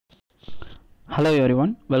Hello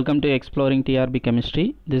everyone, welcome to Exploring TRB Chemistry.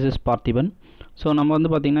 This is Parthiban. So நம்ம வந்து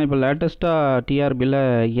பாத்தீங்கன்னா இப்போ லேட்டஸ்டா TRB ல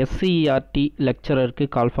SCERT லெக்சரருக்கு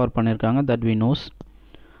கால் ஃபார் பண்ணிருக்காங்க, that we knows.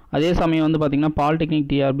 அதே சமயம் வந்து பாத்தீங்கன்னா Polytechnic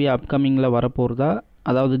TRB அப்கமிங்ல வர போறதா,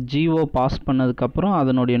 அதாவது GO பாஸ் பண்ணதுக்கு அப்புறம்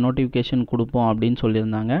அதனுடைய நோட்டிஃபிகேஷன் கொடுப்போம் அப்படினு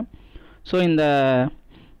சொல்லிருந்தாங்க. ஸோ இந்த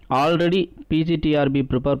ஆல்ரெடி PG TRB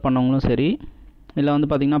ப்ரிப்பேர் பண்ணவங்களும் சரி, இல்ல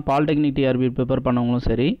வந்து பாத்தீங்கன்னா Polytechnic TRB ப்ரிப்பேர் பண்ணவங்களும்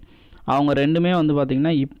சரி, அவங்க ரெண்டுமே வந்து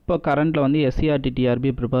பாத்தீங்கன்னா இப்போ கரண்ட்ல வந்து SCERT TRB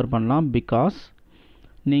ப்ரிப்பேர் பண்ணலாம். பிகாஸ்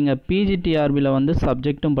நீங்க PG TRB ல வந்து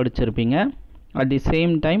சப்ஜெக்ட்டும் படிச்சிருப்பீங்க, at the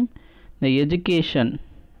same time இந்த எஜுகேஷன்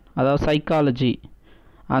அதாவது சைக்காலஜி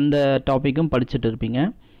அந்த டாபிக்கும் படிச்சிட்டு இருப்பீங்க.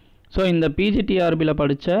 ஸோ இந்த PG TRB ல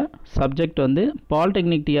படிச்ச சப்ஜெக்ட் வந்து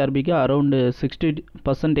Polytechnic TRB க்கு அரௌண்ட்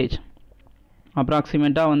 60%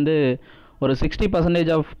 அப்ராக்சிமேட்டா வந்து ஒரு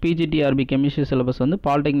 60% of PG TRB chemistry syllabus வந்து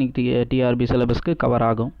Polytechnic TRB சிலபஸ்க்கு கவர்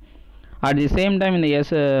ஆகும். At the same time இந்த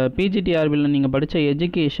PG TRB ல நீங்க படிச்ச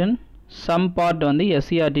எஜுகேஷன் சம் பார்ட் வந்து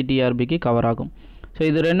SCERT TRB க்கு கவர் ஆகும். ஸோ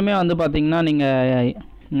இது ரெண்டுமே வந்து பாத்தீங்கன்னா நீங்க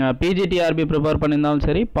PG TRB ப்ரிப்பேர் பண்ணியிருந்தாலும்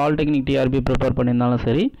சரி, Polytechnic TRB ப்ரிப்பேர் பண்ணியிருந்தாலும்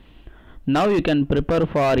சரி, now you can prepare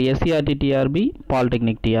for SCERT TRB,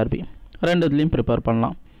 Polytechnic TRB ரெண்டுத்துலயும் prepare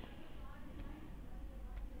பண்ணலாம்.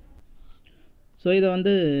 ஸோ இதை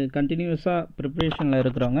வந்து கண்டினியூஸாக ப்ரிப்ரேஷனில்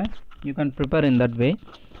இருக்கிறவங்க you can prepare in that way.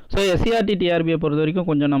 So SCERT TRBயை பொறுத்த வரைக்கும்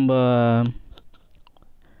கொஞ்சம் நம்ம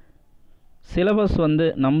சிலபஸ் வந்து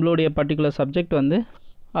நம்மளுடைய பர்டிகுலர் சப்ஜெக்ட் வந்து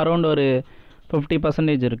அரௌண்ட் ஒரு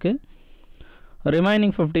 50% இருக்குது.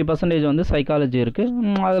 ரிமைனிங் 50% வந்து சைக்காலஜி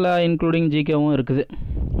இருக்குது, அதில் இன்க்ளூடிங் ஜிகேவும் இருக்குது.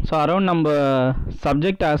 ஸோ அரௌண்ட் நம்ம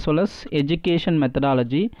subject as well as education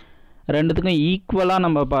methodology ரெண்டுத்துக்கும் ஈக்குவலாக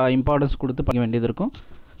நம்ம இம்பார்ட்டன்ஸ் கொடுத்து படிக்க வேண்டியது இருக்கும்.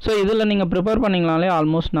 ஸோ இதில் நீங்கள் ப்ரிப்பேர் பண்ணிங்கனாலே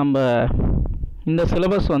ஆல்மோஸ்ட் நம்ம இந்த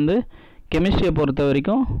சிலபஸ் வந்து கெமிஸ்ட்ரியை பொறுத்த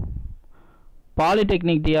வரைக்கும்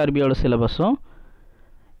பாலிடெக்னிக் டிஆர்பியோட சிலபஸும்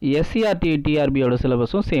SCERT டிஆர்பியோட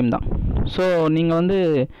சிலபஸும் சேம் தான். ஸோ நீங்கள் வந்து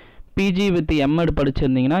PG with MEd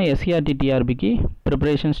படிச்சிருந்தீங்கன்னா SCERT டிஆர்பிக்கு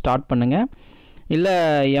preparation start பண்ணுங்கள். இல்லை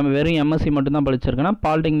வெறும் எம்எஸ்சி மட்டும்தான் படிச்சிருக்கேன்னா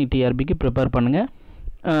பாலிடெக்னிக் டிஆர்பிக்கு ப்ரிப்பேர் பண்ணுங்கள்.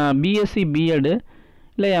 பிஎஸ்சி பிஎட்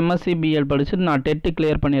இல்லை எம்எஸ்சி பிஎட் படிச்சுட்டு நான் டெட்டு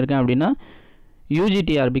கிளியர் பண்ணியிருக்கேன் அப்படின்னா UG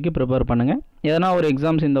TRBக்கு ப்ரிப்பேர் பண்ணுங்கள். எதனா ஒரு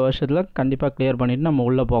எக்ஸாம்ஸ் இந்த வருஷத்தில் கண்டிப்பாக கிளியர் பண்ணிவிட்டு நம்ம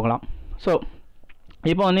உள்ளே போகலாம். ஸோ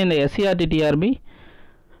இப்போ வந்து இந்த SCERT TRB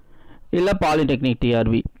இல்லை Polytechnic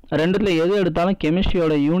TRB ரெண்டுத்தில் எது எடுத்தாலும்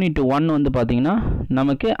கெமிஸ்ட்ரியோட யூனிட் 1 வந்து பார்த்திங்கன்னா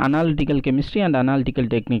நமக்கு analytical chemistry and analytical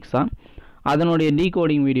techniques தான். அதனுடைய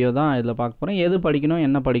டீகோடிங் வீடியோ தான் இதில் பார்க்க போகிறோம். எது படிக்கணும்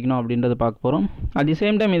என்ன படிக்கணும் அப்படின்றத பார்க்க போகிறோம். அட் தி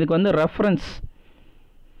சேம் டைம் இதுக்கு வந்து ரெஃபரன்ஸ்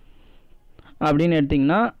அப்படின்னு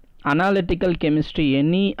எடுத்திங்கன்னா analytical chemistry,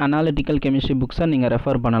 any analytical chemistry புக்ஸை நீங்கள்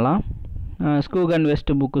ரெஃபர் பண்ணலாம். ஸ்கூக் அண்ட்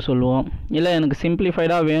வெஸ்ட் புக்கு சொல்லுவோம். இல்லை எனக்கு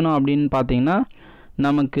சிம்பிளிஃபைடாக வேணும் அப்படின்னு பார்த்தீங்கன்னா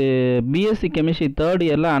நமக்கு பிஎஸ்சி கெமிஸ்ட்ரி 3rd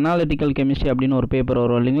இயரில் அனாலிட்டிக்கல் கெமிஸ்ட்ரி அப்படின்னு ஒரு பேப்பர்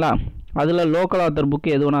வரும் இல்லைங்களா, அதில் லோக்கல் ஆத்தர்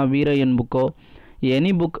புக்கு எதுனா வீரையன் புக்கோ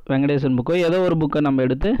எனி புக் வெங்கடேசன் புக்கோ ஏதோ ஒரு புக்கை நம்ம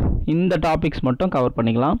எடுத்து இந்த டாபிக்ஸ் மட்டும் கவர்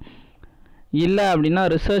பண்ணிக்கலாம். இல்லை அப்படின்னா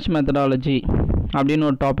ரிசர்ச் மெத்தடாலஜி அப்படின்னு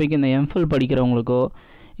ஒரு டாபிக் இந்த எம்ஃபில் படிக்கிறவங்களுக்கோ,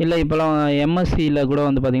 இல்லை இப்போலாம் எம்எஸ்சியில் கூட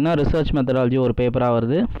வந்து பார்த்திங்கன்னா ரிசர்ச் மெத்தடாலஜி ஒரு பேப்பராக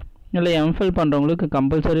வருது. இல்லை எம்ஃபில் பண்ணுறவங்களுக்கு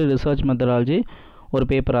கம்பல்சரி ரிசர்ச் மெத்தடாலஜி ஒரு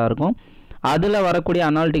பேப்பராக இருக்கும். அதில் வரக்கூடிய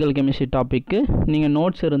அனாலிட்டிக்கல் கெமிஸ்ட்ரி டாப்பிக்கு நீங்கள்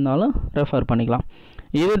நோட்ஸ் இருந்தாலும் ரெஃபர் பண்ணிக்கலாம்.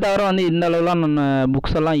 இது தவிர வந்து இந்த அளவுலாம்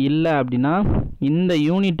புக்ஸ் எல்லாம் இல்லை அப்படின்னா இந்த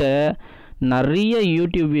யூனிட்டை நிறைய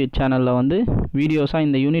யூடியூப் சேனலில் வந்து வீடியோஸாக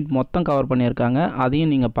இந்த யூனிட் மொத்தம் கவர் பண்ணியிருக்காங்க,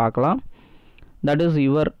 அதையும் நீங்கள் பார்க்கலாம். That is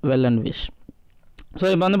your well and wish. So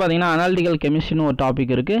இப்போ வந்து பார்த்திங்கன்னா அனாலிட்டிக்கல் கெமிஸ்ட்ரின்னு ஒரு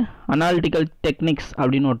டாபிக் இருக்குது, அனாலிட்டிக்கல் டெக்னிக்ஸ்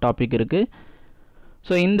அப்படின்னு ஒரு டாபிக் இருக்குது.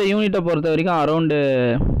 ஸோ இந்த யூனிட்டை பொறுத்த வரைக்கும் அரௌண்டு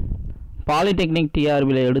பாலிடெக்னிக்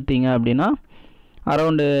டிஆர்பியில் எடுத்தீங்க அப்படின்னா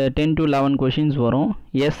அரௌண்டு 10 to 11 கொஷின்ஸ் வரும்.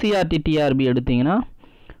 SCERT டிஆர்பி எடுத்திங்கன்னா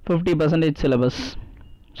 50% சிலபஸ்.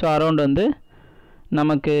 ஸோ அரௌண்ட் வந்து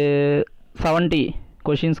நமக்கு 70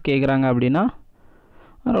 கொஷின்ஸ் கேட்குறாங்க அப்படின்னா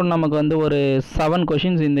அரௌண்ட் நமக்கு வந்து ஒரு 7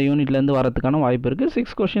 கொஷின்ஸ் இந்த யூனிட்லேருந்து வரதுக்கான வாய்ப்பு இருக்குது.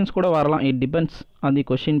 6 கொஷின்ஸ் கூட வரலாம், it depends on the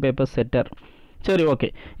question paper செட்டர். சரி, ஓகே.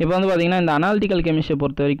 இப்போ வந்து பார்த்திங்கன்னா இந்த அனாலிட்டிக்கல் கெமிஸ்ட்ரியை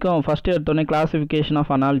பொறுத்த வரைக்கும் ஃபஸ்ட்டு எடுத்தோடனே கிளாஸிஃபிகேஷன்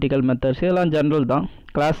ஆஃப் அனாலிட்டிக்கல் மெத்தட்ஸ் இதெல்லாம் ஜென்ரல் தான்,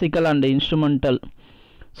 classical and instrumental.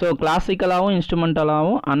 So கிளாசிக்கலாகவும்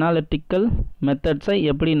இன்ஸ்ட்ருமெண்டலாகவும் analytical மெத்தட்ஸை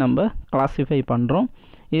எப்படி நம்ம கிளாஸிஃபை பண்ணுறோம்,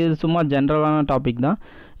 இது சும்மா ஜென்ரலான டாபிக் தான்.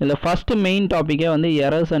 இதில் ஃபஸ்ட்டு மெயின் டாப்பிக்கே வந்து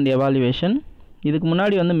எரர்ஸ் அண்ட் எவாலுவேஷன். இதுக்கு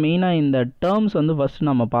முன்னாடி வந்து மெயினாக இந்த டேர்ம்ஸ் வந்து ஃபஸ்ட்டு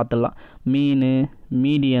நம்ம பார்த்துடலாம். மீனு,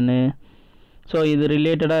 மீடியனு. ஸோ இது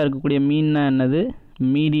ரிலேட்டடாக இருக்கக்கூடிய மீன்னா என்னது,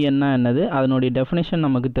 மீடியன்னா என்னது, அதனுடைய டெஃபினேஷன்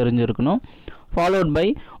நமக்கு தெரிஞ்சிருக்கணும். ஃபாலோட் பை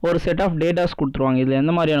ஒரு செட் ஆஃப் டேட்டாஸ் கொடுத்துருவாங்க. இதில்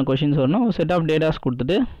எந்த மாதிரியான கொஷின்ஸ் வரணும், ஒரு செட் ஆஃப் டேட்டாஸ்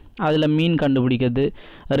கொடுத்துட்டு அதில் மீன் கண்டுபிடிக்கிறது,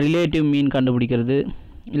 ரிலேட்டிவ் மீன் கண்டுபிடிக்கிறது,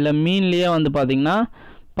 இல்லை மீன்லேயே வந்து பார்த்திங்கன்னா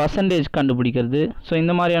பர்சன்டேஜ் கண்டுபிடிக்கிறது. ஸோ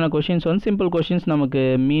இந்த மாதிரியான கொஷின்ஸ் வந்து சிம்பிள் கொஷின்ஸ் நமக்கு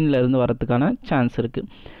மீனில் இருந்து வரதுக்கான சான்ஸ் இருக்குது.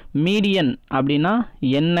 மீடியன் அப்படின்னா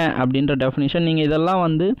என்ன அப்படின்ற டெஃபினிஷன் நீங்கள் இதெல்லாம்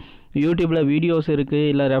வந்து யூடியூப்பில் வீடியோஸ் இருக்குது,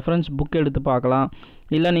 இல்லை ரெஃபரன்ஸ் புக் எடுத்து பார்க்கலாம்,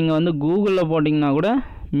 இல்லை நீங்கள் வந்து கூகுளில் போட்டிங்கன்னா கூட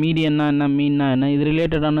மீடியன்னா என்ன, மீன்னா என்ன, இது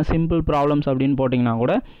ரிலேட்டடான சிம்பிள் ப்ராப்ளம்ஸ் அப்படின்னு போட்டிங்கன்னா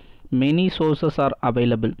கூட many sources are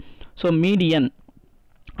available. So median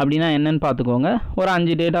அப்படின்னா என்னன்னு பார்த்துக்கோங்க. ஒரு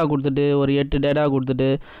 5 டேட்டா கொடுத்துட்டு ஒரு 8 டேட்டா கொடுத்துட்டு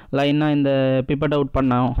லைனாக இந்த பிப்பட் அவுட்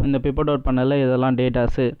பண்ணோம், இந்த பிப்பட் அவுட் பண்ணல இதெல்லாம்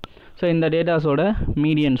டேட்டாஸு, ஸோ இந்த டேட்டாஸோட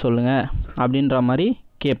மீடியன் சொல்லுங்கள் அப்படின்ற மாதிரி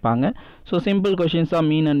கேட்பாங்க. ஸோ சிம்பிள் கொஷின்ஸ் தான்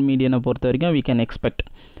மீன் அண்ட் மீடியனை பொறுத்த வரைக்கும் we can expect.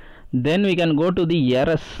 Then we can go to the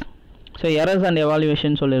errors. So errors and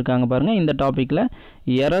evaluation சொல்லியிருக்காங்க பாருங்கள். இந்த டாப்பிக்கில்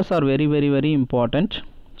errors are very very very important.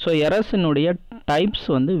 So எரர்ஸினுடைய types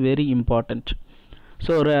வந்து வெரி இம்பார்ட்டண்ட்.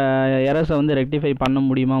 ஸோ ஒரு எரர்ஸை வந்து ரெக்டிஃபை பண்ண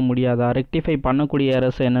முடியுமா முடியாதா, ரெக்டிஃபை பண்ணக்கூடிய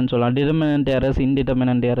எரர்ஸ் என்னன்னு சொல்லலாம், டிட்டர்மினன்ட் எரர்ஸ்,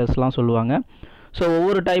 இன்டிட்டர்மினன்ட் எரர்ஸ்லாம் சொல்லுவாங்க. ஸோ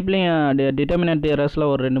ஒவ்வொரு டைப்லேயும் டிட்டர்மினன்ட் எரர்ஸில்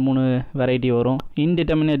ஒரு 2-3 வெரைட்டி வரும்,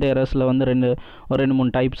 இன்டிட்டர்மினேட் எரர்ஸில் வந்து ஒரு 2-3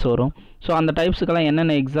 டைப்ஸ் வரும். ஸோ அந்த டைப்ஸுக்கெல்லாம்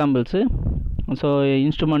என்னென்ன examples, so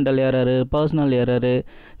instrumental error, personal error,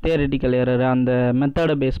 theoretical error, அந்த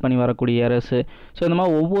மெத்தடை பேஸ் பண்ணி வரக்கூடிய எரர்ஸு. ஸோ இந்த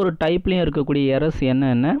மாதிரி ஒவ்வொரு டைப்லேயும் இருக்கக்கூடிய எரர்ஸ்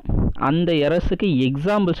என்னென்ன, அந்த எரர்ஸுக்கு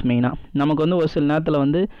எக்ஸாம்பிள்ஸ் மெயினாக நமக்கு வந்து ஒரு சில நேரத்தில்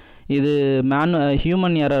வந்து இது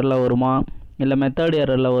ஹியூமன் எரரில் வருமா இல்லை மெத்தட்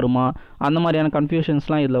எரரில் வருமா, அந்த மாதிரியான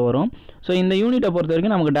கன்ஃபியூஷன்ஸ்லாம் இதில் வரும். ஸோ இந்த யூனிட்டை பொறுத்த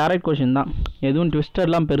வரைக்கும் நமக்கு டைரக்ட் கொஷின் தான், எதுவும்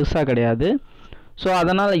ட்விஸ்டர்லாம் பெருசாக கிடையாது. ஸோ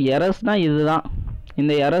அதனால் எரர்ஸ்னால் இது தான்,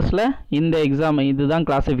 இந்த எரர்ஸில் இந்த எக்ஸாம் இதுதான்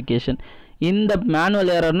கிளாஸிஃபிகேஷன், இந்த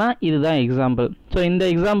மேனுவல் எரர்னால் இதுதான் எக்ஸாம்பிள். ஸோ இந்த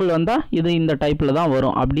எக்ஸாம்பிள் வந்தால் இது இந்த டைப்பில் தான்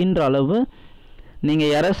வரும் அப்படின்ற அளவு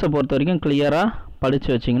நீங்கள் எரர்ஸை பொறுத்த வரைக்கும் கிளியராக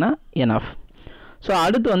படித்து வச்சிங்கன்னா எனஃப். ஸோ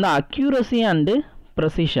அடுத்து வந்து அக்யூரசி அண்டு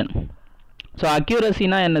ப்ரெசிஷன். ஸோ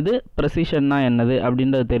அக்யூரசினா என்னது, ப்ரெசிஷன்னா என்னது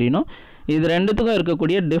அப்படின்றது தெரியணும். இது ரெண்டுத்துக்கும்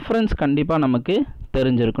இருக்கக்கூடிய டிஃப்ரென்ஸ் கண்டிப்பாக நமக்கு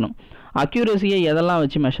தெரிஞ்சிருக்கணும். அக்யூரசியை எதெல்லாம்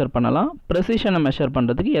வச்சு மெஷர் பண்ணலாம், ப்ரெசிஷனை மெஷர்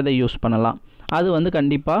பண்ணுறதுக்கு எதை யூஸ் பண்ணலாம், அது வந்து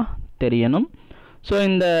கண்டிப்பாக தெரியணும். ஸோ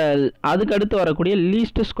இந்த அதுக்கடுத்து வரக்கூடிய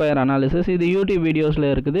லீஸ்ட் ஸ்கொயர் அனாலிசிஸ், இது யூடியூப்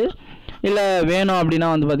வீடியோஸில் இருக்குது, இல்லை வேணும் அப்படின்னா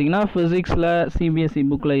வந்து பார்த்திங்கன்னா ஃபிசிக்ஸில் சிபிஎஸ்சி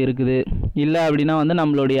புக்கில் இருக்குது, இல்லை அப்படின்னா வந்து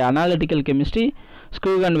நம்மளுடைய analytical chemistry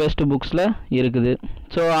school and west புக்ஸில் இருக்குது.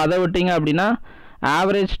 ஸோ அதை விட்டிங்க அப்படின்னா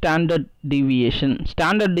average standard deviation.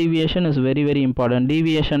 Standard deviation is very very important.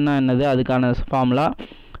 டீவியேஷன்னா என்னது, அதுக்கான ஃபார்முலா,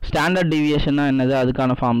 ஸ்டாண்டர்ட் டீவியேஷன்னா என்னது,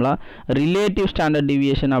 அதுக்கான ஃபார்முலா, ரிலேட்டிவ் ஸ்டாண்டர்ட்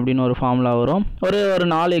டீவியேஷன் அப்படின்னு ஒரு ஃபார்முலா வரும். ஒரு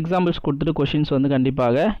 4 எக்ஸாம்பிள்ஸ் கொடுத்துட்டு கொஷின்ஸ் வந்து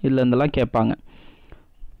கண்டிப்பாக இதில் இருந்தெல்லாம் கேட்பாங்க.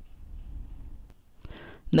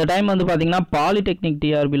 இந்த டைம் வந்து பார்த்திங்கன்னா பாலிடெக்னிக்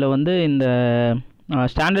டிஆர்பியில் வந்து இந்த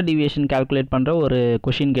ஸ்டாண்டர்ட் டீவியேஷன் கால்குலேட் பண்ணுற ஒரு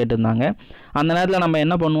கொஷின் கேட்டிருந்தாங்க. அந்த நேரத்தில் நம்ம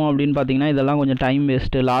என்ன பண்ணுவோம் அப்படின்னு பார்த்தீங்கன்னா, இதெல்லாம் கொஞ்சம் டைம்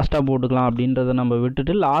வேஸ்ட்டு, லாஸ்ட்டாக போட்டுக்கலாம் அப்படின்றத நம்ம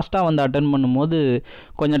விட்டுட்டு லாஸ்ட்டாக வந்து அட்டன் பண்ணும்போது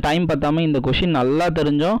கொஞ்சம் டைம் பற்றாமல் இந்த கொஷின் நல்லா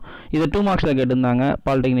தெரிஞ்சோம், இது 2 மார்க்ஸில் கேட்டிருந்தாங்க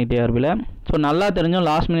பாலிடெக்னிக் டிஆர்பியில். ஸோ நல்லா தெரிஞ்சோம்,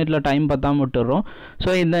 லாஸ்ட் மினிட்ல டைம் பற்றாமல் விட்டுடுறோம்.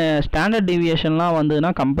 ஸோ இந்த ஸ்டாண்டர்ட் டீவியேஷன்லாம்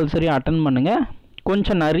வந்ததுன்னா கம்பல்சரி அட்டன் பண்ணுங்கள்.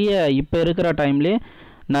 கொஞ்சம் நிறைய இப்போ இருக்கிற டைம்லேயே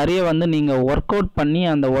நிறைய வந்து நீங்கள் ஒர்க் அவுட் பண்ணி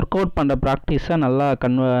அந்த ஒர்க் அவுட் பண்ணுற ப்ராக்டிஸை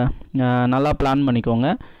நல்லா பிளான் பண்ணிக்கோங்க.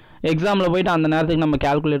 எக்ஸாமில் போய்ட்டு அந்த நேரத்துக்கு நம்ம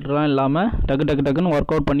கேல்குலேட்டர்லாம் இல்லாமல் டக்குன்னு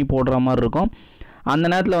ஒர்க் அவுட் பண்ணி போடுற மாதிரி இருக்கும். அந்த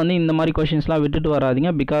நேரத்தில் வந்து இந்த மாதிரி கொஷின்ஸ்லாம் விட்டுட்டு வராதிங்க.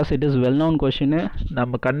 Because it is well known question,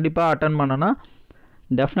 நம்ம கண்டிப்பாக அட்டன் பண்ணோன்னா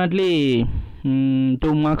டெஃபினெட்லி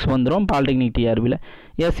 2 மார்க்ஸ் வந்துடும் பாலிடெக்னிக் டிஆர்பியில்.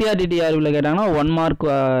 எஸ்சிஆர்டி டிஆர்பியில் கேட்டாங்கன்னா 1 மார்க்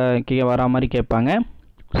வரா மாதிரி கேட்பாங்க.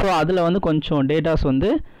 ஸோ அதில் வந்து கொஞ்சம் டேட்டாஸ்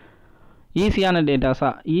வந்து ஈஸியான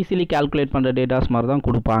டேட்டாஸாக ஈஸிலி கால்குலேட் பண்ணுற டேட்டாஸ் மாதிரி தான்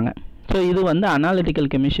கொடுப்பாங்க. ஸோ இது வந்து அனாலிட்டிக்கல்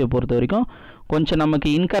கெமிஸ்ட்ரியை பொறுத்த வரைக்கும் கொஞ்சம்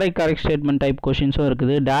நமக்கு கரெக்ட் ஸ்டேட்மெண்ட் டைப் கொஷின்ஸும்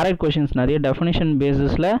இருக்குது, டைரக்ட் கொஷின்ஸ் நிறைய, டெஃபினிஷன்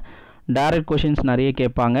பேஸிஸில் டைரக்ட் கொஷின்ஸ் நிறைய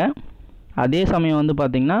கேட்பாங்க. அதே சமயம் வந்து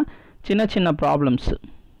பார்த்திங்கன்னா சின்ன ப்ராப்ளம்ஸ்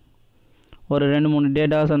ஒரு 2-3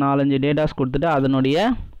 டேட்டாஸ் 4-5 டேட்டாஸ் கொடுத்துட்டு அதனுடைய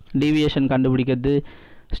டீவியேஷன் கண்டுபிடிக்கிறது,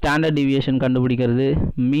 ஸ்டாண்டர்ட் டீவியேஷன் கண்டுபிடிக்கிறது,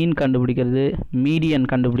 மீன் கண்டுபிடிக்கிறது, மீடியன்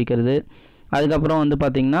கண்டுபிடிக்கிறது. அதுக்கப்புறம் வந்து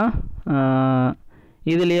பார்த்திங்கன்னா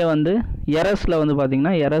இதுலேயே வந்து எரர்ஸில் வந்து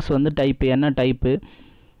பார்த்திங்கன்னா எரர்ஸ் வந்து டைப்பு, என்ன டைப்பு,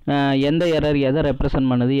 எந்த எரர் எதை ரெப்ரசன்ட்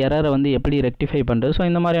பண்ணுது, எரரை வந்து எப்படி ரெக்டிஃபை பண்ணுறது. ஸோ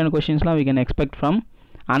இந்த மாதிரியான கொஷின்ஸ்லாம் we can expect from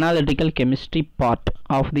analytical chemistry part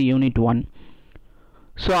of the unit 1.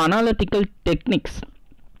 So analytical techniques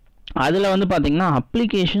அதில் வந்து பார்த்திங்கன்னா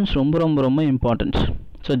அப்ளிகேஷன்ஸ் ரொம்ப இம்பார்ட்டன்ட்.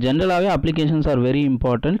 ஸோ ஜென்ரலாகவே அப்ளிகேஷன்ஸ் ஆர் வெரி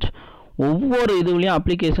இம்பார்ட்டண்ட். ஒவ்வொரு இதுலேயும்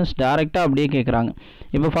அப்ளிகேஷன்ஸ் டேரெக்டாக அப்படியே கேட்குறாங்க.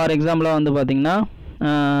 இப்போ ஃபார் எக்ஸாம்பிளாக வந்து பார்த்திங்கன்னா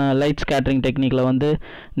லைட் ஸ்கேட்டரிங் டெக்னிக்கில் வந்து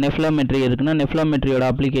நெஃப்லோமெட்ரி இருக்குன்னா நெஃப்லோமெட்ரியோட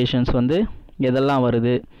அப்ளிகேஷன்ஸ் வந்து எதெல்லாம்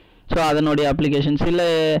வருது, ஸோ அதனுடைய அப்ளிகேஷன்ஸ், இல்லை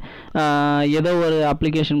ஏதோ ஒரு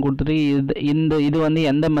அப்ளிகேஷன் கொடுத்துட்டு இது வந்து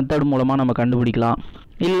எந்த மெத்தட் மூலமாக நம்ம கண்டுபிடிக்கலாம்,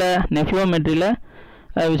 இல்லை நெஃப்லோமெட்ரியில்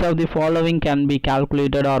which of the following can be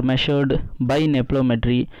calculated or measured by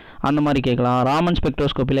neplometry அந்த மாதிரி கேட்கலாம். ராமன்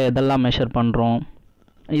ஸ்பெக்ட்ரோஸ்கோப்பியில் எதெல்லாம் மெஷர் பண்ணுறோம்,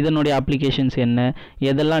 இதனுடைய அப்ளிகேஷன்ஸ் என்ன,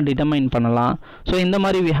 எதெல்லாம் டிட்டர்மைன் பண்ணலாம். ஸோ இந்த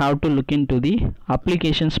மாதிரி we have to look into the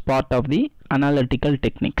applications part of the analytical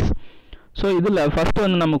techniques. So இதில் ஃபஸ்ட்டு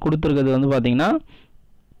வந்து நம்ம கொடுத்துருக்கிறது வந்து பார்த்திங்கன்னா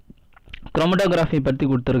குரோமட்டோகிராஃபி பற்றி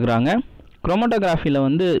கொடுத்துருக்குறாங்க. குரோமட்டோகிராஃபியில்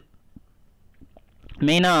வந்து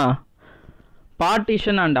மெயினாக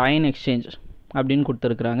பார்ட்டிஷன் அண்ட் அயன் எக்ஸ்சேஞ்ச் அப்படின்னு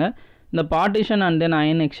கொடுத்துருக்குறாங்க. இந்த பார்ட்டிஷன் அண்ட் தென்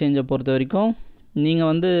அயன் எக்ஸ்சேஞ்சை பொறுத்த வரைக்கும் நீங்கள்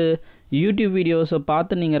வந்து யூடியூப் வீடியோஸை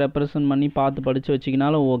பார்த்து நீங்கள் ரெப்ரசன்ட் பண்ணி பார்த்து படித்து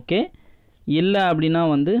வச்சிக்கினாலும் ஓகே, இல்லை அப்படின்னா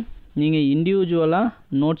வந்து நீங்கள் இண்டிவிஜுவலாக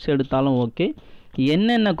நோட்ஸ் எடுத்தாலும் ஓகே.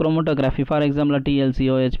 என்னென்ன குரோமட்டோகிராஃபி, ஃபார் எக்ஸாம்பிள்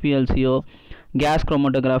டிஎல்சியோ ஹெச்பிஎல்சியோ கேஸ்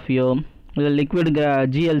குரோமட்டோகிராஃபியோ இல்லை liquid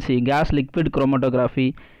GLC case liquid chromatography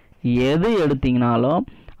எது எடுத்திங்கனாலும்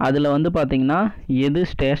அதில் வந்து பார்த்திங்கன்னா எது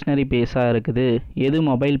ஸ்டேஷ்னரி பேஸாக இருக்குது, எது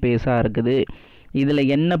மொபைல் பேஸாக இருக்குது, இதில்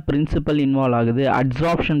என்ன பிரின்சிபல் இன்வால்வ் ஆகுது,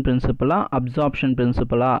 அப்சார்ப்ஷன் பிரின்சிபலாக அப்சார்ப்ஷன்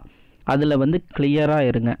பிரின்சிபலாக, அதில் வந்து கிளியராக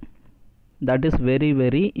இருங்க. That is very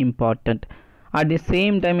very important. At the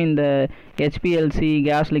same time இந்த ஹெச்பிஎல்சி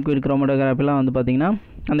கேஸ் லிக்விட் குரோமட்டோகிராஃபிலாம் வந்து பார்த்திங்கன்னா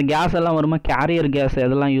அந்த கேஸ் எல்லாம் வருமா, கேரியர் கேஸ்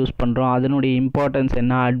எதெல்லாம் யூஸ் பண்ணுறோம், அதனுடைய இம்பார்ட்டன்ஸ்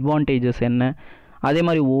என்ன, அட்வான்டேஜஸ் என்ன, அதே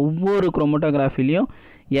மாதிரி ஒவ்வொரு குரோமட்டோகிராஃபிலையும்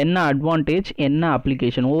என்ன அட்வான்டேஜ் என்ன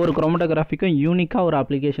அப்ளிகேஷன், ஒவ்வொரு குரோமட்டோகிராஃபிக்கும் யூனிக்காக ஒரு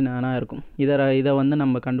அப்ளிகேஷன் ஆனால் இருக்கும். இதை வந்து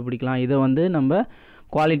நம்ம கண்டுபிடிக்கலாம், இதை வந்து நம்ம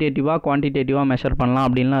குவாலிட்டேட்டிவாக குவான்டிடேட்டிவாக மெஷர் பண்ணலாம்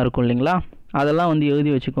அப்படின்லாம் இருக்கும் இல்லைங்களா. அதெல்லாம் வந்து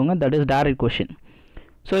எழுதி வச்சுக்கோங்க. That is direct question.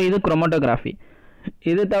 So இது குரோமட்டோகிராஃபி.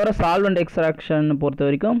 இது தவிர சால்வெண்ட் எக்ஸ்ட்ராக்ஷன் பொறுத்த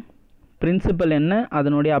வரைக்கும் பிரின்சிபல் என்ன,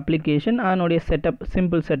 அதனுடைய அப்ளிகேஷன், அதனுடைய செட்டப்,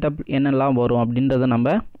 சிம்பிள் செட்டப் என்னெல்லாம் வரும் அப்படின்றத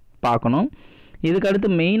நம்ம பார்க்கணும். இதுக்கடுத்து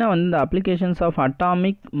மெயினாக வந்து இந்த applications of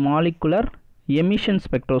atomic molecular emission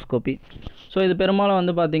spectroscopy. So இது பெரும்பாலும்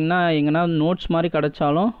வந்து பார்த்திங்கன்னா எங்கன்னா நோட்ஸ் மாதிரி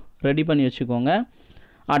கிடச்சாலும் ரெடி பண்ணி வச்சுக்கோங்க.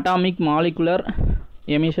 அட்டாமிக் மாலிகுலர்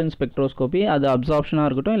எமிஷன் ஸ்பெக்ட்ரோஸ்கோப்பி, அது அப்சார்ப்ஷனாக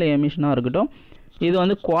இருக்கட்டும் இல்லை எமிஷனாக இருக்கட்டும், இது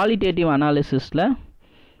வந்து குவாலிட்டேட்டிவ் அனாலிசிஸில்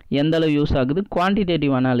எந்தளவு யூஸ் ஆகுது,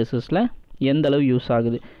 குவான்டிடேட்டிவ் அனாலிசிஸில் எந்தளவு யூஸ்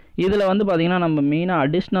ஆகுது. இதில் வந்து பார்த்திங்கன்னா நம்ம மெயினாக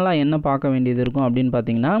அடிஷ்னலாக என்ன பார்க்க வேண்டியது இருக்கும் அப்படின்னு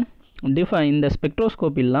பார்த்திங்கன்னா இந்த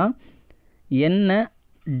ஸ்பெக்ட்ரோஸ்கோப்பிலாம் என்ன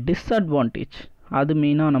டிஸ்அட்வான்டேஜ் அது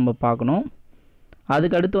மெயினாக நம்ம பார்க்கணும்.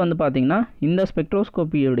 அதுக்கடுத்து வந்து பார்த்திங்கன்னா இந்த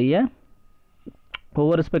ஸ்பெக்ட்ரோஸ்கோப்பியுடைய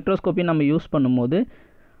ஒவ்வொரு ஸ்பெக்ட்ரோஸ்கோப்பி நம்ம யூஸ் பண்ணும்போது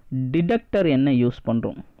டிடெக்டர் என்ன யூஸ்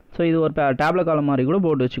பண்ணுறோம். ஸோ இது ஒரு டேப்லெட் காலம் மாதிரி கூட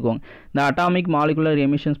போட்டு வச்சுக்கோங்க. இந்த அட்டாமிக் மாலிகுலர்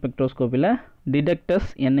எமிஷன் ஸ்பெக்ட்ரோஸ்கோப்பியில் டிடெக்டர்ஸ்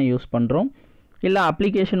என்ன யூஸ் பண்ணுறோம், இல்லை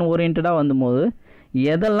அப்ளிகேஷன் ஓரியன்டாக வந்தும்போது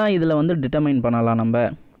எதெல்லாம் இதில் வந்து டிட்டர்மைன் பண்ணலாம். நம்ம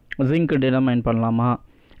ஜிங்க் டிட்டர்மைன் பண்ணலாமா,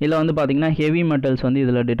 இல்லை வந்து பார்த்திங்கன்னா ஹெவி மெட்டல்ஸ் வந்து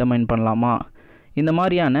இதில் டிட்டர்மைன் பண்ணலாமா, இந்த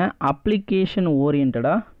மாதிரியான அப்ளிகேஷன்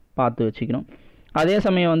ஓரியன்டாக பார்த்து வச்சுக்கணும். அதே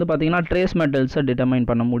சமயம் வந்து பார்த்திங்கன்னா ட்ரேஸ் மெட்டல்ஸை டிட்டர்மைன்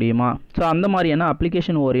பண்ண முடியுமா. ஸோ அந்த மாதிரியான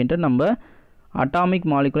அப்ளிகேஷன் ஓரியன்ட் நம்ம அட்டாமிக்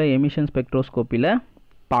மாலிகுலர் எமிஷன் ஸ்பெக்ட்ரோஸ்கோப்பியில்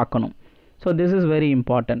பார்க்கணும். So this is very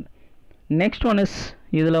important. Next one is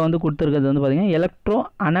இதில் வந்து கொடுத்துருக்கிறது வந்து பார்த்திங்கன்னா எலக்ட்ரோ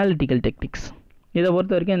அனாலிட்டிக்கல் டெக்னிக்ஸ். இதை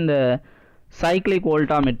பொறுத்த வரைக்கும் இந்த சைக்ளிக்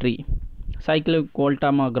வோல்டாமெட்ரி, சைக்ளிக்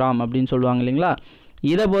வோல்டாமோகிராம் அப்படின்னு சொல்லுவாங்க இல்லைங்களா.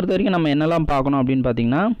 இதை பொறுத்த வரைக்கும் நம்ம என்னெல்லாம் பார்க்கணும் அப்படின்னு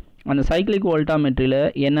பார்த்திங்கன்னா அந்த சைக்ளிக் வோல்டாமெட்ரியில்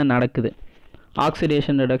என்ன நடக்குது,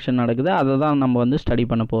 ஆக்சிடேஷன் ரிடக்ஷன் நடக்குது, அதை தான் நம்ம வந்து ஸ்டடி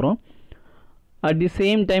பண்ண போகிறோம். அட் தி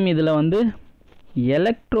சேம் டைம் இதில் வந்து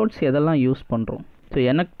எலக்ட்ரோட்ஸ் எதெல்லாம் யூஸ் பண்ணுறோம். ஸோ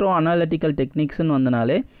எலக்ட்ரோ அனாலிட்டிக்கல் டெக்னிக்ஸ்னு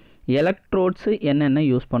வந்தனாலே எலக்ட்ரோட்ஸு என்னென்ன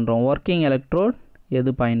யூஸ் பண்ணுறோம், ஒர்க்கிங் எலக்ட்ரோட் எது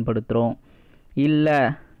பயன்படுத்துகிறோம், இல்லை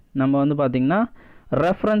நம்ம வந்து பார்த்திங்கன்னா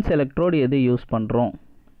ரெஃபரன்ஸ் எலக்ட்ரோடு எது யூஸ் பண்ணுறோம்.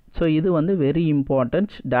 ஸோ இது வந்து வெரி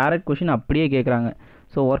இம்பார்ட்டன்ட். டைரக்ட் கொஷின் அப்படியே கேட்குறாங்க.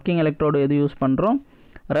 ஸோ ஒர்க்கிங் எலக்ட்ரோடு எது யூஸ் பண்ணுறோம்,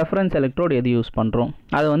 ரெஃபரன்ஸ் எலக்ட்ரோடு எது யூஸ் பண்ணுறோம்,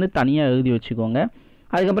 அதை வந்து தனியாக எழுதி வச்சுக்கோங்க.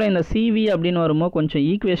 அதுக்கப்புறம் இந்த சிவி அப்படின்னு வரும்போது கொஞ்சம்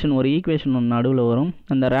ஈக்குவேஷன், ஒரு ஈக்குவேஷன் ஒன்று நடுவில் வரும்.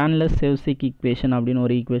 அந்த ரேன்லெஸ் செவ்சிக் ஈக்குவேஷன் அப்படின்னு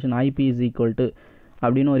ஒரு equation, IP is equal to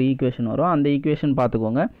அப்படின்னு ஒரு ஈக்குவேஷன் வரும். அந்த ஈக்குவேஷன்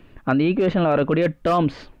பார்த்துக்கோங்க. அந்த ஈக்குவேஷனில் வரக்கூடிய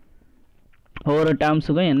டேர்ம்ஸ், ஒவ்வொரு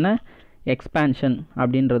டேர்ம்ஸுக்கும் என்ன எக்ஸ்பேன்ஷன்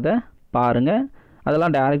அப்படின்றத பாருங்கள்.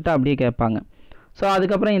 அதெல்லாம் டைரெக்டாக அப்படியே கேட்பாங்க. ஸோ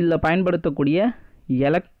அதுக்கப்புறம் இதில் பயன்படுத்தக்கூடிய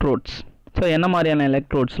எலக்ட்ரோட்ஸ், ஸோ என்ன மாதிரியான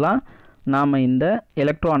எலக்ட்ரோட்ஸ்லாம் நாம் இந்த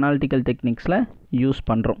எலக்ட்ரோ அனாலிட்டிக்கல் டெக்னிக்ஸில் யூஸ்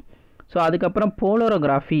பண்ணுறோம். ஸோ அதுக்கப்புறம்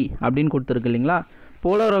போலரோகிராஃபி அப்படின்னு கொடுத்துருக்கு இல்லைங்களா.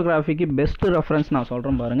 போலரோகிராஃபிக்கு பெஸ்ட்டு ரெஃபரன்ஸ் நான்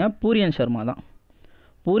சொல்கிறேன் பாருங்கள், பூரியன் சர்மா தான்.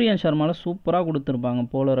 பூரியன் சர்மாவில் சூப்பராக கொடுத்துருப்பாங்க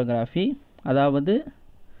போலரோகிராஃபி. அதாவது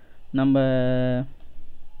நம்ம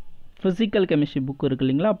ஃபிசிக்கல் கெமிஸ்ட்ரி புக்கு இருக்குது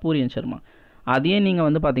இல்லைங்களா, பூரியன் சர்மா, அதையே நீங்கள்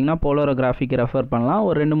வந்து பார்த்திங்கன்னா போலரோகிராஃபிக்கு ரெஃபர் பண்ணலாம்.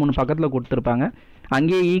 ஒரு 2-3 பக்கத்தில் கொடுத்துருப்பாங்க.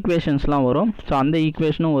 அங்கேயே ஈக்குவேஷன்ஸ்லாம் வரும். ஸோ அந்த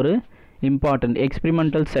ஈக்குவேஷனும் ஒரு important.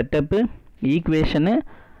 Experimental setup, equation,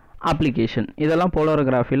 application, இதெல்லாம்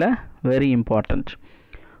போலரோகிராஃபியில் very important.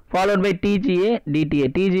 Followed by TGA DTA.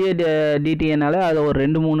 TGA டிடிஏனால அது ஒரு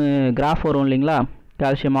 2-3 கிராஃப் வரும் இல்லைங்களா.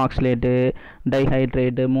 கால்சியம் ஆக்சலேட்டு,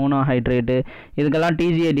 டைஹைட்ரேட்டு, மோனோஹைட்ரேட்டு, இதுக்கெல்லாம்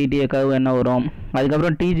டிஜிஏ டிடிஏ கர்வ் என்ன வரும்,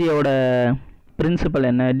 அதுக்கப்புறம் டிஜிஏவோட பிரின்சிபல்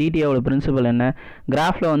என்ன, டிடிஏவோட பிரின்சிபல் என்ன,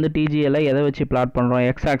 கிராஃபில் வந்து டிஜிஏல எதை வச்சு பிளாட் பண்ணுறோம்,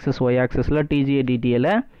 எக்ஸ் ஆக்சஸ் ஒய் ஆக்சஸில் டிஜிஏ டிடிஏல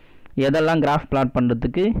எதெல்லாம் கிராஃப் பிளாட்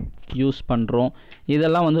பண்ணுறதுக்கு யூஸ் பண்ணுறோம்,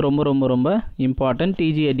 இதெல்லாம் வந்து ரொம்ப ரொம்ப ரொம்ப இம்பார்ட்டன்ட்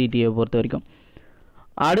டிஜிஏ டிடிஏ பொறுத்த வரைக்கும்.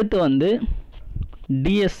 அடுத்து வந்து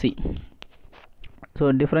DSC, so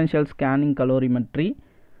differential scanning calorimetry.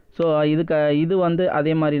 So இது வந்து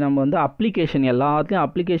அதே மாதிரி நம்ம வந்து அப்ளிகேஷன் எல்லாத்துலேயும்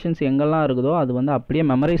அப்ளிகேஷன்ஸ் எங்கெல்லாம் இருக்குதோ அது வந்து அப்படியே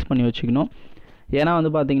மெமரைஸ் பண்ணி வச்சுக்கணும். ஏன்னா வந்து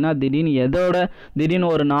பார்த்திங்கன்னா திடீர்னு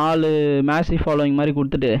ஒரு 4 மேசிவ் ஃபாலோயிங் மாதிரி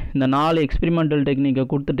கொடுத்துட்டு இந்த 4 எக்ஸ்பெரிமெண்டல் டெக்னிக்கை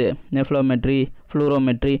கொடுத்துட்டு நெஃப்ளோமெட்ரி,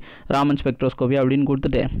 ஃப்ளூரோமெட்ரி, ராமன் ஸ்பெக்ட்ரோஸ்கோபி அப்படின்னு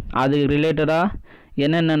கொடுத்துட்டு அது ரிலேட்டடாக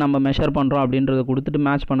என்னென்ன நம்ம மெஷர் பண்ணுறோம் அப்படின்றத கொடுத்துட்டு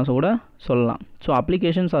மேட்ச் பண்ண கூட சொல்லலாம். So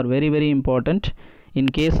applications are very very important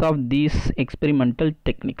in case of these experimental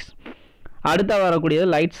techniques. அடுத்த வரக்கூடியது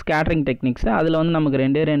லைட் ஸ்கேட்டரிங் டெக்னிக்ஸ். அதில் வந்து நமக்கு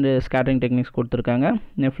 2 ஸ்கேட்டரிங் டெக்னிக்ஸ் கொடுத்துருக்காங்க,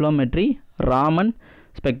 நெஃப்ளோமெட்ரி, ராமன்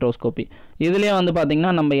ஸ்பெக்ட்ரோஸ்கோபி. இதுலேயே வந்து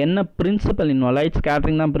பார்த்திங்கன்னா நம்ம என்ன பிரின்சிபல் இன்வால்வ், லைட்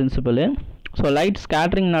ஸ்கேட்டரிங் தான் பிரின்சிபலு. ஸோ லைட்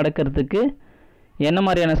ஸ்கேட்டரிங் நடக்கிறதுக்கு என்ன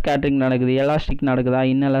மாதிரியான ஸ்கேட்டரிங் நடக்குது, எலாஸ்டிக் நடக்குதா,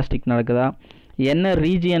 இன்எலாஸ்டிக் நடக்குதா, என்ன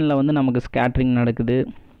ரீஜியனில் வந்து நமக்கு ஸ்கேட்டரிங் நடக்குது,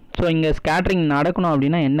 ஸோ இங்கே ஸ்கேட்டரிங் நடக்கணும்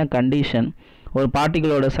அப்படின்னா என்ன கண்டிஷன், ஒரு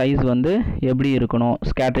பார்ட்டிகளோட சைஸ் வந்து எப்படி இருக்கணும்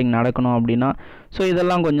ஸ்கேட்டரிங் நடக்கணும் அப்படின்னா, ஸோ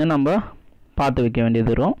இதெல்லாம் கொஞ்சம் நம்ம பார்த்து வைக்க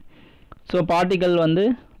வேண்டியது வரும். ஸோ பார்ட்டிகள் வந்து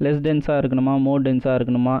லெஸ் டென்ஸாக இருக்கணுமா, மோர் டென்ஸாக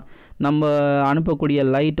இருக்கணுமா, நம்ம அனுப்பக்கூடிய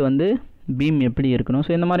லைட் வந்து பீம் எப்படி இருக்கணும்,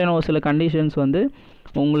 ஸோ இந்த மாதிரியான ஒரு சில கண்டிஷன்ஸ் வந்து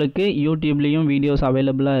உங்களுக்கு யூடியூப்லேயும் வீடியோஸ்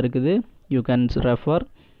அவைலபிளாக இருக்குது. You can refer,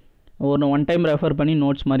 one time refer பண்ணி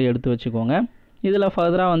நோட்ஸ் மாதிரி எடுத்து வச்சுக்கோங்க. இதில்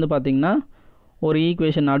ஃபர்தராக வந்து பார்த்திங்கன்னா ஒரு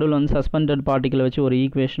ஈக்குவேஷன் நடுவில் வந்து சஸ்பெண்டட் பார்ட்டிகளை வச்சு ஒரு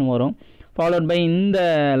ஈக்குவேஷன் வரும். ஃபாலோட் பை இந்த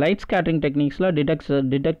லைட் ஸ்கேட்டரிங் டெக்னிக்ஸில்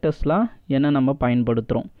டிடெக்டர்ஸ்லாம் என்ன நம்ம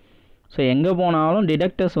பயன்படுத்துகிறோம். ஸோ எங்கே போனாலும்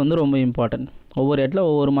டிடெக்டர்ஸ் வந்து ரொம்ப இம்பார்ட்டன்ட். ஒவ்வொரு இடத்துல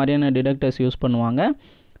ஒவ்வொரு மாதிரியான டிடெக்டர்ஸ் யூஸ் பண்ணுவாங்க.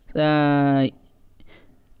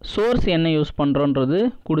 சோர்ஸ் என்ன யூஸ் பண்ணுறோன்றது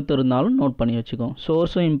கொடுத்துருந்தாலும் நோட் பண்ணி வச்சுக்கோங்க.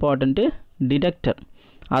 சோர்ஸும் இம்பார்ட்டண்ட்டு, டிடெக்டர்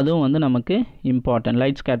அதுவும் வந்து நமக்கு இம்பார்ட்டன்ட்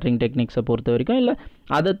லைட் ஸ்கேட்டரிங் டெக்னிக்ஸை பொறுத்த வரைக்கும். இல்லை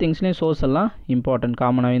அதர் திங்ஸ்லேயும் சோர்ஸ் எல்லாம் இம்பார்ட்டன்ட்.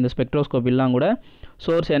 காமனாக இந்த ஸ்பெக்ட்ரோஸ்கோப்பிலாம் கூட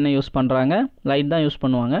சோர்ஸ் என்ன யூஸ் பண்ணுறாங்க, லைட் தான் யூஸ்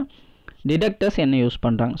பண்ணுவாங்க, டிடெக்டர்ஸ் என்ன யூஸ்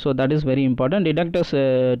பண்ணுறாங்க. So that is very important. Detectors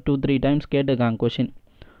 2-3 times கேட்டுருக்காங்க கொஷின்,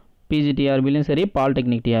 பிஜி டிஆர்பிலையும் சரி,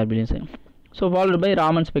 பாலிடெக்னிக் டிஆர்பிலையும் சரி. So followed by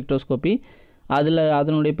Raman spectroscopy.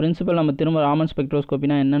 அதனுடைய பிரின்சிபல் நம்ம திரும்ப ராமன்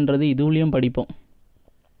ஸ்பெக்ட்ரோஸ்கோப்பினா என்னன்றது இதுலேயும் படிப்போம்.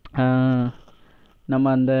 நம்ம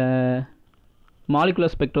அந்த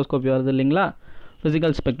மாலிகுலர் ஸ்பெக்ட்ரோஸ்கோப்பி வருது இல்லைங்களா,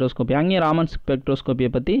 ஃபிசிக்கல் ஸ்பெக்ட்ரோஸ்கோப்பி, அங்கேயும் ராமன் ஸ்பெக்ட்ரோஸ்கோப்பியை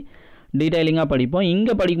பற்றி டீட்டெயிலிங்காக படிப்போம்.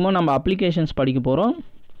 இங்கே படிக்கும்போது நம்ம அப்ளிகேஷன்ஸ் படிக்க போகிறோம்.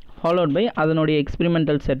 ஃபாலோட் பை அதனுடைய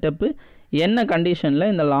எக்ஸ்பெரிமெண்டல் செட்டப்பு, என்ன கண்டிஷனில்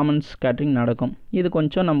இந்த ராமன் ஸ்கேட்டரிங் நடக்கும், இது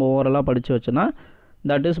கொஞ்சம் நம்ம ஓவராலாக படித்து வச்சோன்னா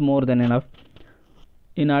that is more than enough.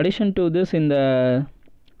 In addition to this, இந்த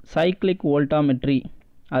சைக்ளிக் வோல்டாமெட்ரி,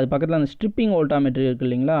 அது பக்கத்தில் அந்த ஸ்ட்ரிப்பிங் வோல்டாமெட்ரி இருக்குது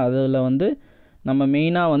இல்லைங்களா, அதில் வந்து நம்ம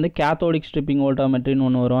மெயினாக வந்து கேத்தோடிக் ஸ்ட்ரிப்பிங் வோல்டாமெட்ரின்னு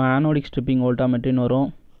ஒன்று வரும், ஆனோடிக் ஸ்ட்ரிப்பிங் வோல்டாமெட்ரின்னு வரும்.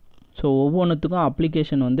 ஸோ ஒவ்வொன்றுத்துக்கும்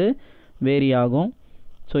அப்ளிகேஷன் வந்து வேரி ஆகும்.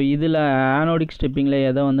 ஸோ இதில் ஆனோடிக் ஸ்ட்ரிப்பிங்கில்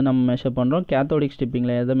எதை வந்து நம்ம மெஷர் பண்ணுறோம், கேத்தோடிக்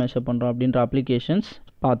ஸ்ட்ரிப்பிங்கில் எதை மெஷர் பண்ணுறோம் அப்படின்ற அப்ளிகேஷன்ஸ்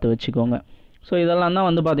பார்த்து வச்சுக்கோங்க. ஸோ இதெல்லாம் தான்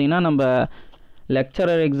வந்து பார்த்திங்கன்னா நம்ம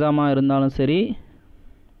லெக்சரர் எக்ஸாமாக இருந்தாலும் சரி,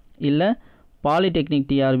 இல்லை பாலிடெக்னிக்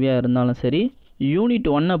டிஆர்பியாக இருந்தாலும் சரி, யூனிட்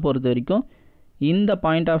 1 பொறுத்த வரைக்கும் இந்த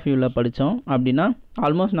பாயிண்ட் ஆஃப் வியூவில் படித்தோம் அப்படின்னா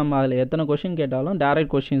ஆல்மோஸ்ட் நம்ம அதில் எத்தனை கொஷின் கேட்டாலும்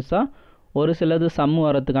டைரக்ட் கொஷின்ஸ் தான். ஒரு சிலது சம்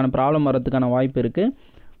வரத்துக்கான, ப்ராப்ளம் வரத்துக்கான வாய்ப்பு இருக்குது.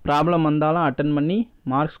 ப்ராப்ளம் வந்தாலும் அட்டன் பண்ணி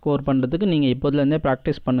மார்க் ஸ்கோர் பண்ணுறதுக்கு நீங்கள் இப்போதுலேருந்தே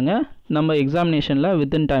ப்ராக்டிஸ் பண்ணுங்கள். நம்ம எக்ஸாமினேஷனில்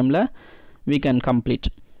வித்தின் டைமில் we can complete.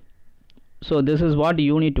 So this is what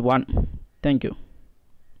unit 1. Thank you.